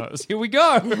celebrity he knows. Here we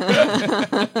go.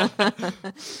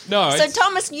 No, So,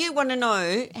 Thomas, you want to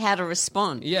know how to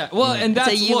respond. yeah. Well, and So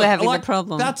that's you were having the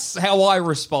problem. That's how I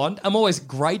respond. I'm always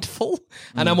grateful,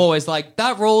 and I'm always like,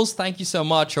 "That rules. Thank you so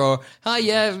much," or "Oh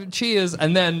yeah, cheers."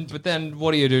 But then,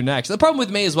 what do you do next? The problem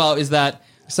with me as well is that.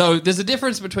 So there's a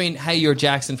difference between, hey, you're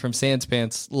Jackson from Sans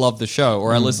Pants, love the show,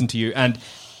 or I listen to you, and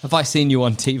have I seen you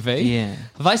on TV? Yeah.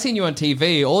 Have I seen you on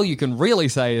TV? All you can really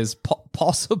say is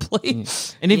possibly.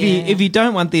 And if you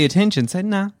don't want the attention, say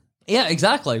nah. Yeah,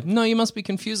 exactly. No, you must be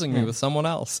confusing me with someone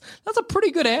else. That's a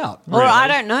pretty good out. Or I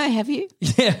don't know, have you?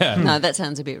 Yeah. No, that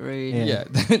sounds a bit rude. Yeah.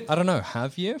 I don't know.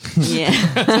 Have you? Yeah.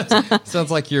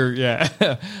 Sounds like you're, yeah.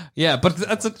 Yeah, but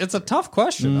it's a tough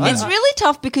question. It's really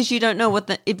tough because you don't know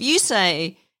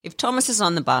if Thomas is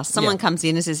on the bus, someone comes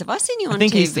in and says, "Have I seen you on I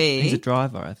think TV?" he's a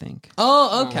driver, I think.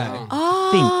 Oh, okay.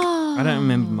 I don't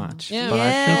remember much. Yeah. But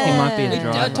I think he might be a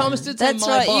driver. Thomas did say That's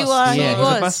my right, boss. you are. Yeah, he he's a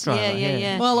was. bus driver,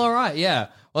 Yeah. Well, all right, yeah.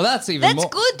 Well, that's even That's more.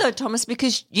 good though, Thomas,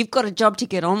 because you've got a job to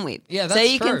get on with. Yeah, so that's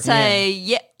you true. can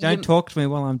say, Don't talk to me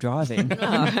while I'm driving.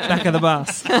 Back of the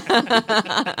bus.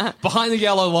 Behind the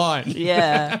yellow line.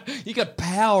 Yeah. You got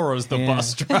power as the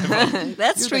bus driver.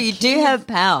 That's true. You do have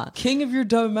power. King of your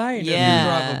domain Yeah.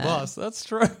 if you drive a bus. That's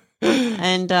true.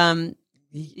 And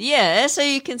so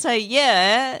you can say,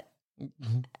 yeah.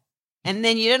 And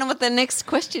then you don't know what the next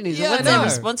question is. Yeah, or what's I their know.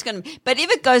 response going to be? But if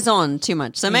it goes on too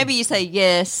much, so maybe you say,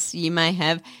 yes, you may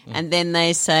have. And then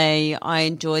they say, I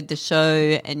enjoyed the show.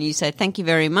 And you say, thank you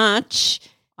very much.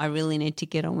 I really need to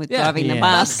get on with driving the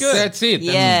bus. That's good. That's it.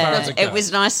 Yeah, That's it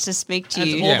was nice to speak to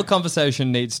That's you. all the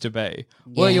conversation needs to be.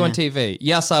 Were you on TV?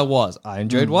 Yes, I was. I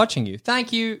enjoyed watching you.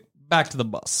 Thank you. Back to the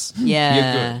bus. Yeah.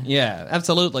 You're good. Yeah,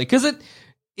 absolutely. Because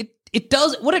it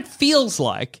does, what it feels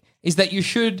like is that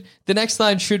the next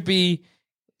line should be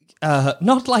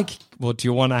not like, well, do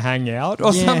you want to hang out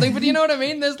or something? But you know what I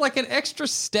mean? There's like an extra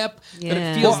step that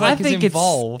it feels like I think is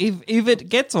involved. if it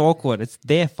gets awkward, it's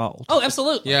their fault. Oh,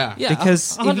 absolutely. Yeah.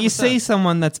 Because if you 100%. see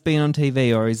someone that's been on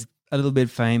TV or is a little bit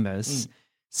famous,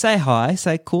 say hi,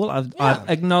 say cool. I've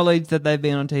acknowledged that they've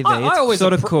been on TV. I It's always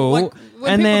sort of cool. like,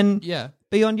 when and people- then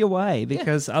be on your way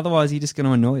because otherwise you're just going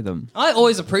to annoy them. I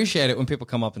always appreciate it when people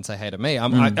come up and say hey to me.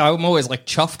 I'm always like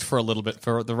chuffed for a little bit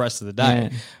for the rest of the day.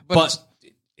 Yeah. But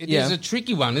It is a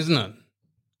tricky one, isn't it?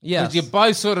 yeah, Because you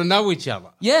both sort of know each other.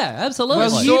 yeah, absolutely. Well,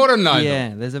 sort of know them.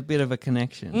 Yeah, there's a bit of a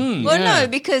connection. Well, no,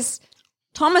 because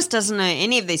Thomas doesn't know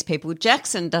any of these people.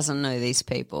 Jackson doesn't know these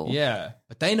people. Yeah,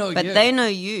 but they know But you. they know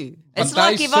you. But It's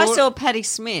like they if I sort- saw Patti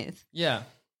Smith. Yeah,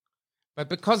 But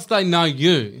because they know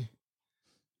you,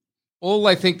 all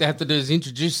they think they have to do is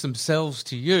introduce themselves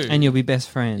to you. And you'll be best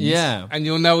friends. yeah. and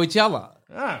you'll know each other.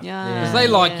 Yeah. Because they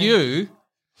like you.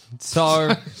 So,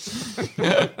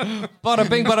 bada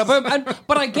bing, bada boom.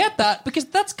 But I get that because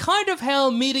that's kind of how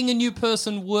meeting a new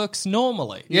person works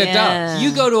normally. Yeah, it does.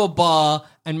 You go to a bar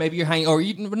and maybe you're hanging, or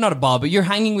not a bar, but you're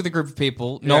hanging with a group of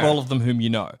people, not Yeah. all of them whom you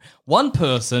know. One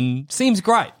person seems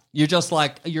great. You're just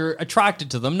like, you're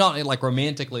attracted to them, not like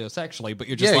romantically or sexually, but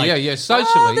you're just like, socially.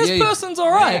 "Oh, this yeah, person's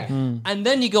all right. Yeah. And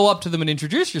then you go up to them and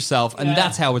introduce yourself, and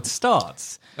that's how it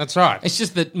starts. That's right. It's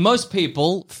just that most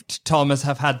people, Thomas,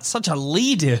 have had such a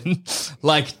lead in,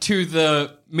 like, to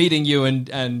the meeting you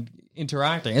and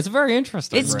interacting. It's very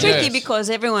interesting. It's really. tricky because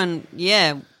everyone,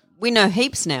 we know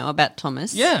heaps now about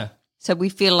Thomas. Yeah. So we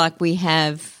feel like we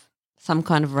have some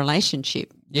kind of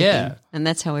relationship. with Yeah. him. And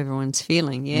that's how everyone's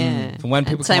feeling. Yeah. And when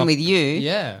people and same come up- with you.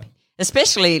 Yeah.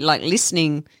 Especially like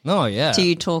listening Oh, yeah. to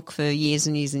you talk for years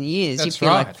and years and years. You That's feel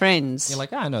like right. friends. You're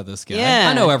like, I know this guy. Yeah.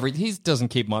 I know he doesn't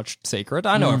keep much secret.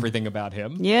 I know everything about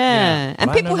him. Yeah. And But I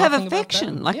know people have nothing about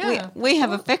affection. them. Like Yeah. we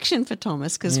have affection for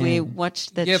Thomas because we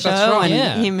watched that Yeah, show that's right. and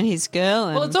Yeah. him and his girl.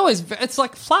 And Well, it's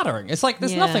like flattering. It's like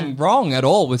there's Yeah. nothing wrong at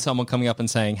all with someone coming up and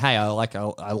saying, "Hey, I like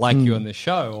you in this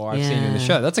show," or "I've seen you in the Yeah.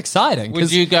 show." That's exciting. Would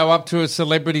 'cause you go up to a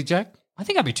celebrity, Jack? I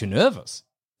think I'd be too nervous,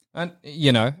 and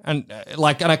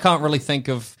and I can't really think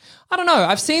of. I don't know.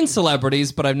 I've seen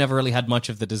celebrities, but I've never really had much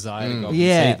of the desire to go up and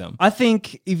see them. I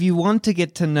think if you want to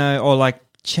get to know or like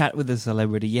chat with a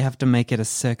celebrity, you have to make it a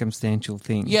circumstantial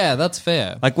thing. Yeah, that's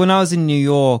fair. Like when I was in New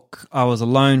York, I was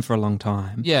alone for a long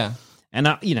time. Yeah, And,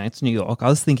 it's New York. I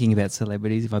was thinking about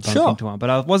celebrities if I bumped Sure. into one. But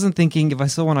I wasn't thinking if I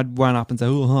saw one, I'd run up and say,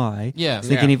 oh, hi. Yeah. I was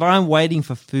thinking if I'm waiting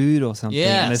for food or something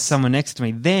Yes. and there's someone next to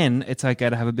me, then it's okay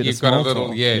to have a bit You've of small got a little,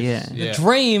 talk. yes. Yeah. Yeah.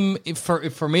 Dream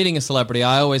for meeting a celebrity,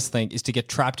 I always think, is to get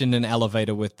trapped in an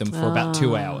elevator with them for about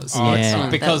 2 hours. Oh, Yeah.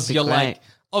 Because That would be you're great. like,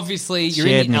 obviously, you're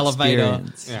Shared in the an elevator.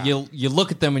 experience. You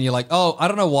look at them and you're like, oh, I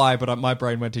don't know why, but my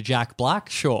brain went to Jack Black.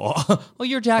 Sure. Well,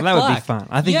 you're Jack Well, that Black. would be fun.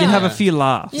 I think you'd have a few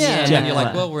laughs. Yeah, and Jack then you're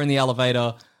like, Black. well, we're in the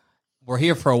elevator. We're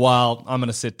here for a while. I'm going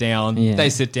to sit down. Yeah. They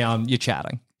sit down. You're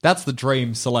chatting. That's the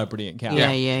dream celebrity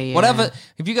encounter. Yeah. Whatever.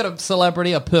 If you got a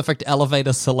celebrity, a perfect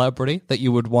elevator celebrity that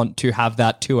you would want to have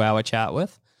that 2-hour chat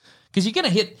with, because you're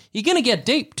gonna get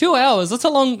deep. 2 hours.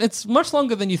 It's much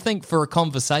longer than you think for a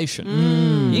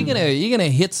conversation. You're gonna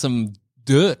hit some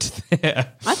dirt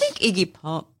there. I think Iggy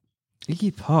Pop.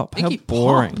 Iggy Pop. How Iggy Pop.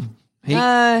 boring.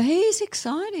 He's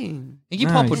exciting. Iggy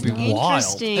No, Pop would he's be not. wild.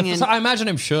 Interesting So I imagine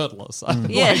him shirtless.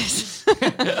 Yes.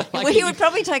 well, he would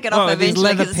probably take it off Oh, these eventually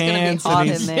leather because it's going to be pants hot and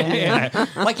in his- there. Yeah,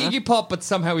 like Iggy Pop, but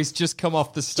somehow he's just come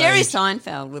off the stage. Jerry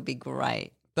Seinfeld would be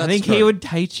great. I think he would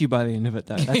hate you by the end of it,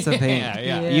 though. That's the thing.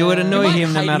 Yeah. You would annoy You might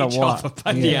him no hate matter each what. other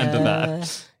by the end of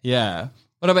that. Yeah.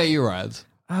 What about you, Rads?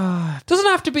 Doesn't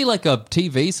have to be like a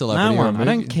TV celebrity. No or a one. I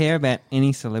don't movie. care about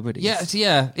any celebrities.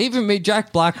 Yeah. Even me,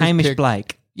 Jack Black. was Hamish picked-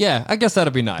 Blake. Yeah, I guess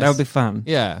that'd be nice. That would be fun.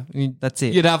 Yeah, That's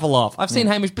it. You'd have a laugh. I've seen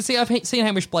Hamish, but see, I've seen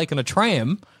Hamish Blake on a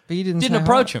tram. But you didn't Didn't say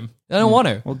approach hi. him. I don't want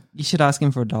to. Well, you should ask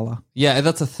him for $1. Yeah,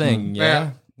 that's a thing.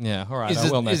 Yeah. Yeah. All right. Is I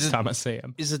it- will next is it- time I see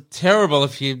him. Is it terrible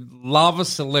if you love a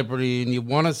celebrity and you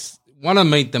want to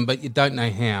meet them but you don't know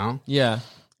how? Yeah.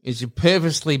 Is you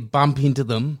purposely bump into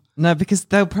them? No, because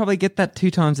they'll probably get that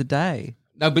 2 times a day.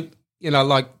 No, but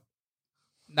like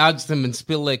nudge them and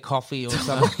spill their coffee or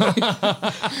something.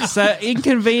 So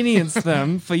inconvenience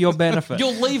them for your benefit.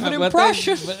 You'll leave an But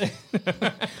impression.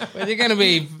 But you're going to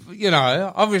be,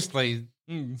 obviously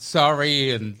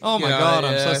sorry and. Oh my you know, God!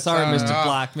 I'm yeah, so sorry, so- Mr.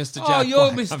 Black, Mr. Jack Oh,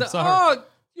 you're Black. Mr. I'm sorry.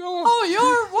 Oh,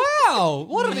 you're wow!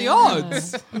 What are the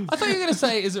odds? I thought you were going to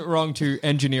say, "Is it wrong to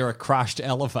engineer a crashed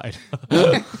elevator?"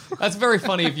 That's very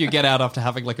funny if you get out after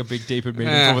having like a big, deep and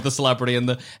meaningful with a celebrity, and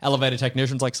the elevator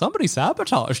technician's like, "Somebody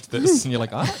sabotaged this," and you're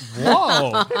like,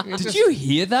 "Whoa! Did you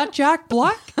hear that, Jack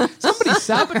Black? Somebody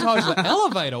sabotaged the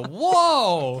elevator!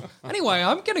 Whoa!" Anyway,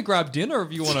 I'm going to grab dinner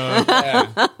if you want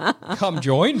to come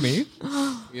join me.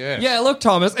 yeah. Yeah, look,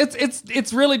 Thomas,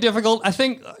 it's really difficult. I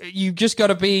think you just got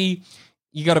to be.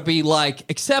 You got to be like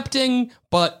accepting,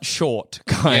 but short,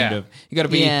 kind Yeah. of. You got to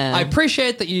be. Yeah. I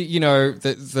appreciate that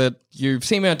that you've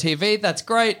seen me on TV. That's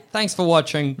great. Thanks for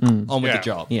watching. On with the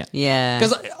job. Yeah. Yeah.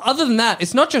 Because other than that,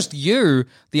 it's not just you.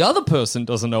 The other person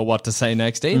doesn't know what to say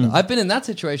next either. I've been in that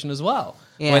situation as well,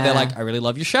 where they're Yeah. like, "I really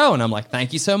love your show," and I'm like,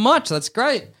 "Thank you so much. That's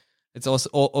great." It's also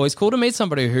always cool to meet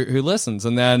somebody who listens,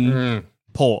 and then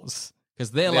pause.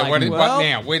 Because they're Yeah, like, what well,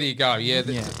 now? Where do you go? Yeah.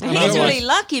 And he's really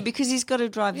lucky because he's got to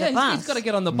drive the bus. he's got to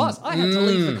get on the bus. I had to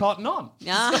leave the cotton on.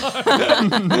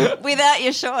 Without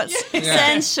your shorts.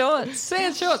 Sans shorts.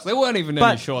 Sans shorts. There weren't even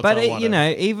any shorts. I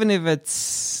wanted. Even if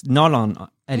it's not on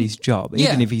at his job, Yeah.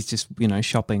 even if he's just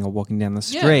shopping or walking down the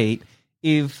street,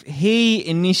 if he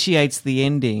initiates the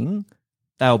ending,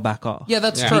 they'll back off. Yeah,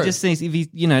 that's He true. just needs, if he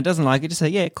doesn't like it, just say,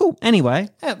 yeah, cool. Anyway,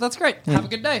 Yeah, that's great. Have a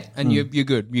good day, and you're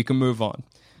good. You can move on.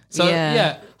 So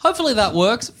Yeah. hopefully that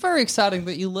works. Very exciting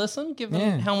that you listen,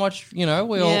 given how much we all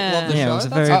Yeah. love the yeah, show. it was a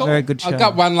That's very cool. very good show. I've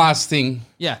got one last thing.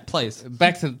 Yeah, please.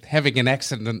 Back to having an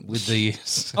accident with the.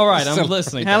 All right, I'm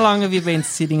listening. How long have you been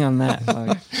sitting on that?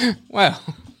 Like, Well,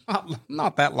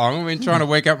 not that long. I've been trying to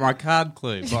work out my card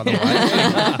clue, by the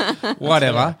way.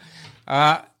 Whatever.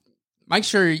 Make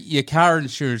sure your car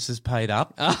insurance is paid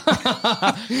up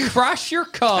Crash your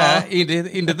car.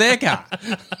 into their car.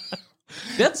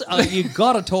 That's you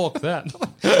got to talk then.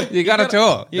 You got to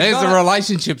talk. There's gotta- a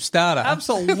relationship starter.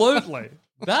 Absolutely.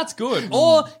 That's good.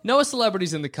 Or know a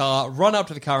celebrity's in the car, run up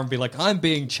to the car and be like, "I'm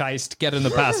being chased, get in the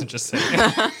passenger seat.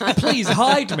 Please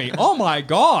hide me." Oh my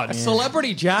God.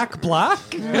 Celebrity Jack Black?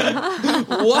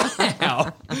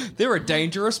 Wow. There are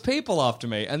dangerous people after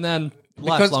me. And then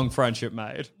lifelong friendship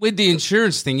made. With the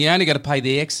insurance thing, you only got to pay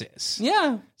the excess.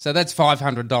 Yeah. So that's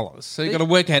 $500. So you got to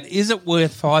work out, is it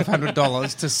worth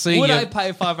 $500 to see Would you? I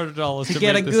pay $500 to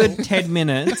get a meet this- good 10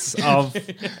 minutes of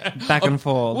back and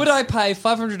forth. Would I pay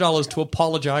 $500 to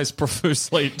apologize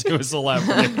profusely to a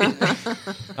celebrity?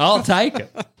 I'll take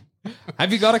it.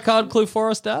 Have you got a card clue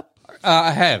for us, Dad? I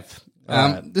have.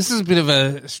 This is a bit of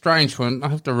a strange one. I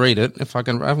have to read it if I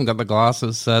can. I haven't got the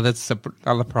glasses, so that's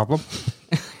another problem.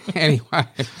 Anyway,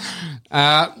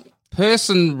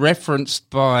 person referenced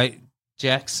by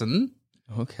Jackson.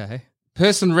 Okay.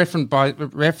 Person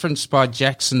referenced by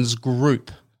Jackson's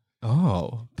group.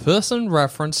 Oh, person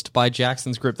referenced by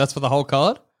Jackson's group. That's for the whole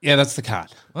card? Yeah, that's the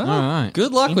card. Well, All right.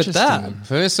 good luck with that.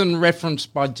 Person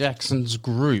referenced by Jackson's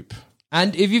group.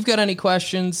 And if you've got any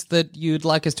questions that you'd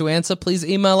like us to answer, please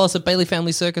email us at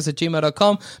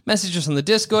baileyfamilycircus@gmail.com, message us on the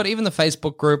Discord, even the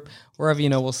Facebook group, wherever you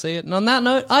know we'll see it. And on that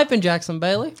note, I've been Jackson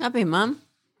Bailey. I've been Mum.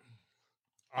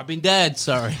 I've been Dad,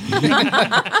 sorry.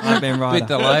 I've been Bit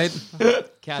delayed.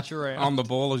 Catch you around. On the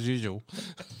ball as usual.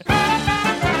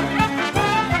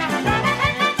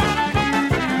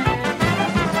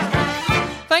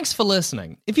 Thanks for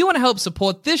listening. If you want to help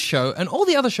support this show and all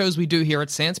the other shows we do here at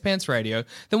Sans Pants Radio,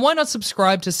 then why not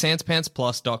subscribe to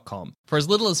SansPantsPlus.com? For as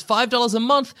little as $5 a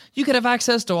month, you could have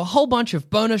access to a whole bunch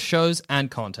of bonus shows and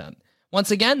content.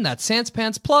 Once again, that's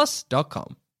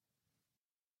SansPantsPlus.com.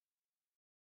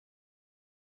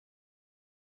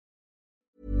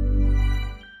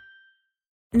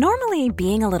 Normally,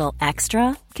 being a little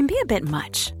extra can be a bit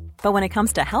much, but when it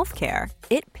comes to healthcare,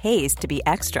 it pays to be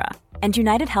extra. And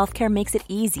United Healthcare makes it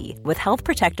easy with Health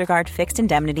Protector Guard fixed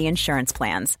indemnity insurance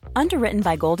plans. Underwritten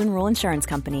by Golden Rule Insurance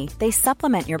Company, they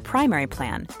supplement your primary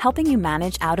plan, helping you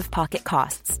manage out-of-pocket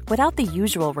costs without the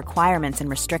usual requirements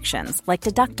and restrictions like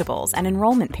deductibles and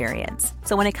enrollment periods.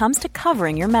 So when it comes to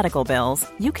covering your medical bills,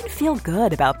 you can feel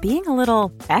good about being a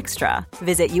little extra.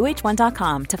 Visit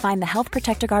uh1.com to find the Health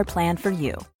Protector Guard plan for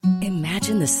you.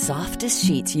 Imagine the softest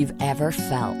sheets you've ever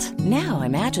felt. Now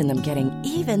imagine them getting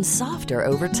even softer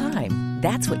over time.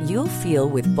 That's what you'll feel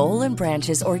with Boll &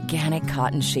 Branch's organic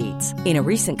cotton sheets. In a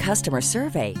recent customer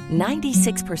survey,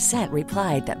 96%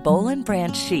 replied that Boll &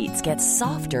 Branch sheets get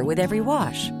softer with every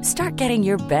wash. Start getting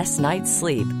your best night's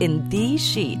sleep in these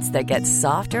sheets that get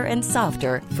softer and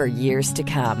softer for years to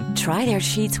come. Try their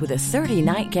sheets with a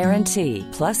 30-night guarantee.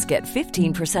 Plus, get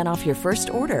 15% off your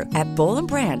first order at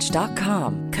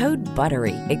bollandbranch.com. Code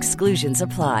BUTTERY. Exclusions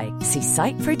apply. See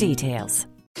site for details.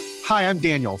 Hi, I'm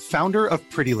Daniel, founder of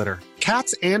Pretty Litter.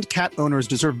 Cats and cat owners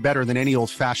deserve better than any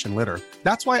old-fashioned litter.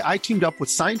 That's why I teamed up with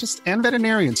scientists and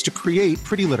veterinarians to create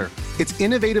Pretty Litter. Its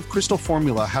innovative crystal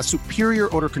formula has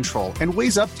superior odor control and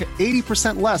weighs up to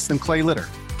 80% less than clay litter.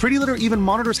 Pretty Litter even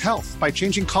monitors health by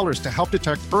changing colors to help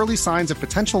detect early signs of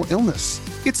potential illness.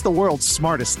 It's the world's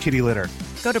smartest kitty litter.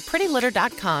 Go to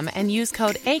prettylitter.com and use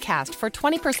code ACAST for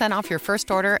 20% off your first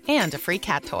order and a free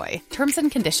cat toy. Terms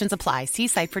and conditions apply. See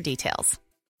site for details.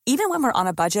 Even when we're on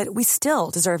a budget, we still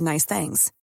deserve nice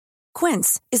things.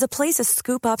 Quince is a place to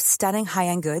scoop up stunning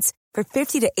high-end goods for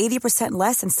 50 to 80%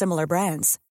 less than similar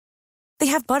brands. They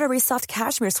have buttery soft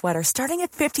cashmere sweaters starting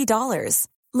at $50,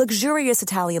 luxurious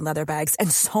Italian leather bags,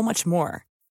 and so much more.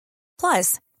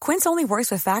 Plus, Quince only works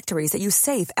with factories that use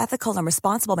safe, ethical, and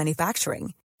responsible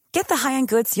manufacturing. Get the high-end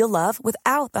goods you'll love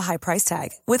without the high price tag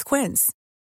with Quince.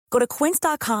 Go to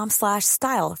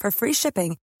quince.com/style for free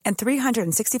shipping and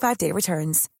 365-day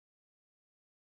returns.